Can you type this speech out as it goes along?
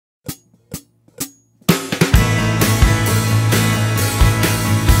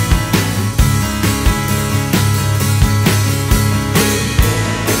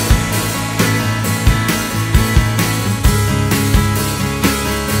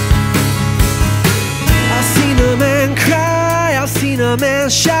a man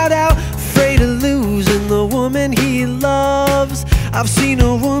shout out, afraid of losing the woman he loves. I've seen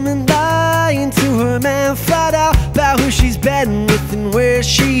a woman lying to her man flat out about who she's bedding with and where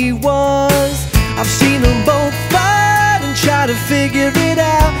she was. I've seen them both fight and try to figure it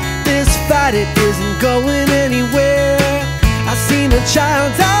out. This fight, it isn't going anywhere. I've seen a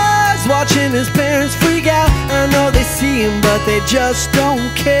child's eyes watching his parents freak out. I know they see him but they just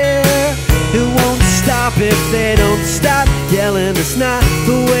don't care. It won't stop if they don't stop yelling. It's not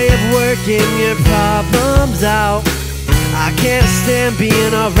the way of working your problems out. I can't stand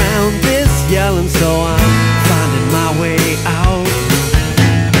being around this yelling, so I'm finding my way out.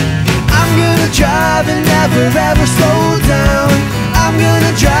 I'm gonna drive and never ever slow down. I'm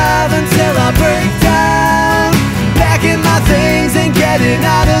gonna drive until I break down, packing my things and getting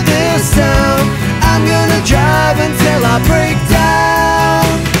out of this town. I'm gonna drive until I break down.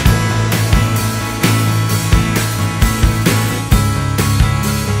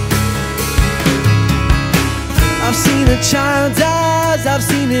 I've seen a child's eyes, I've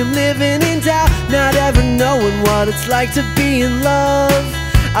seen him living in doubt, not ever knowing what it's like to be in love.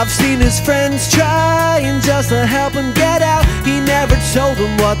 I've seen his friends trying just to help him get out. He never told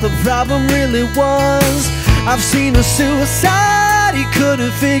them what the problem really was. I've seen a suicide, he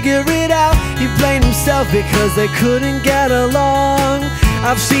couldn't figure it out. He blamed himself because they couldn't get along.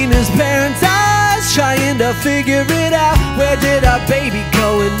 I've seen his parents' eyes trying to figure it out. Where did our baby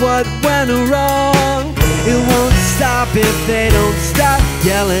go and what went wrong? It won't stop if they don't stop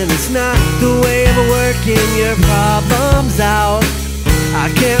yelling. It's not the way of working your problems out. I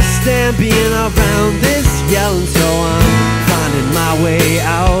can't stand being around this yelling, so I'm finding my way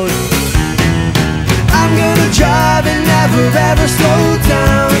out. I'm gonna drive and never ever slow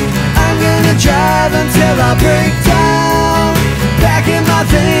down. I'm gonna drive until I break down, packing my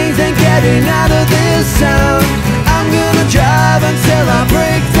things and getting out of this town. I'm gonna drive until I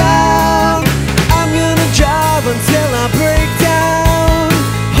break down. I'm gonna drive until I break down,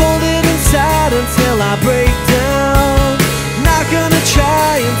 hold it inside until I break down. Not gonna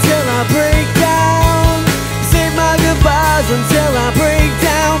try until I break down, say my goodbyes until I break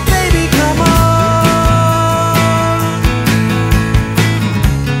down. Baby, come on.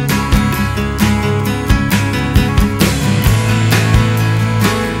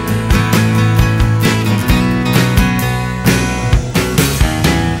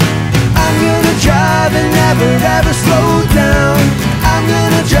 Drive and never ever slow down. I'm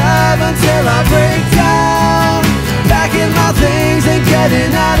gonna drive until I break down, packing my things and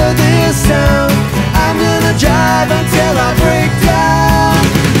getting out of this town.